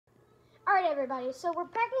Alright everybody, so we're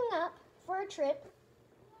packing up for a trip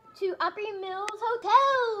to Oprimiles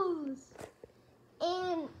hotels.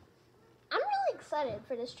 And I'm really excited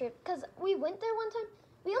for this trip because we went there one time.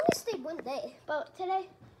 We only stayed one day, but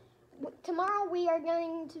tomorrow we are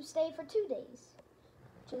going to stay for 2 days,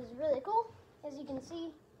 which is really cool. As you can see,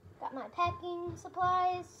 got my packing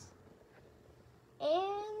supplies.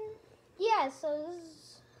 And yeah, so this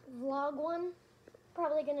is vlog 1.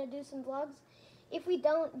 Probably gonna do some vlogs. If we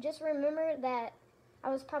don't, just remember that I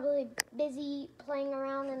was probably busy playing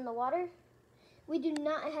around in the water. We do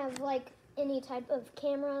not have like any type of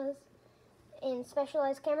cameras and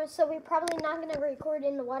specialized cameras, so we're probably not gonna record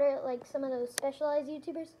in the water like some of those specialized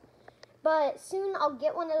YouTubers. But soon I'll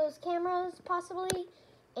get one of those cameras possibly,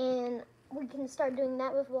 and we can start doing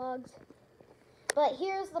that with vlogs. But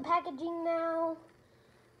here's the packaging now.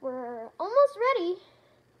 We're almost ready.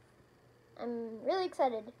 I'm really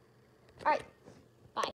excited. All right,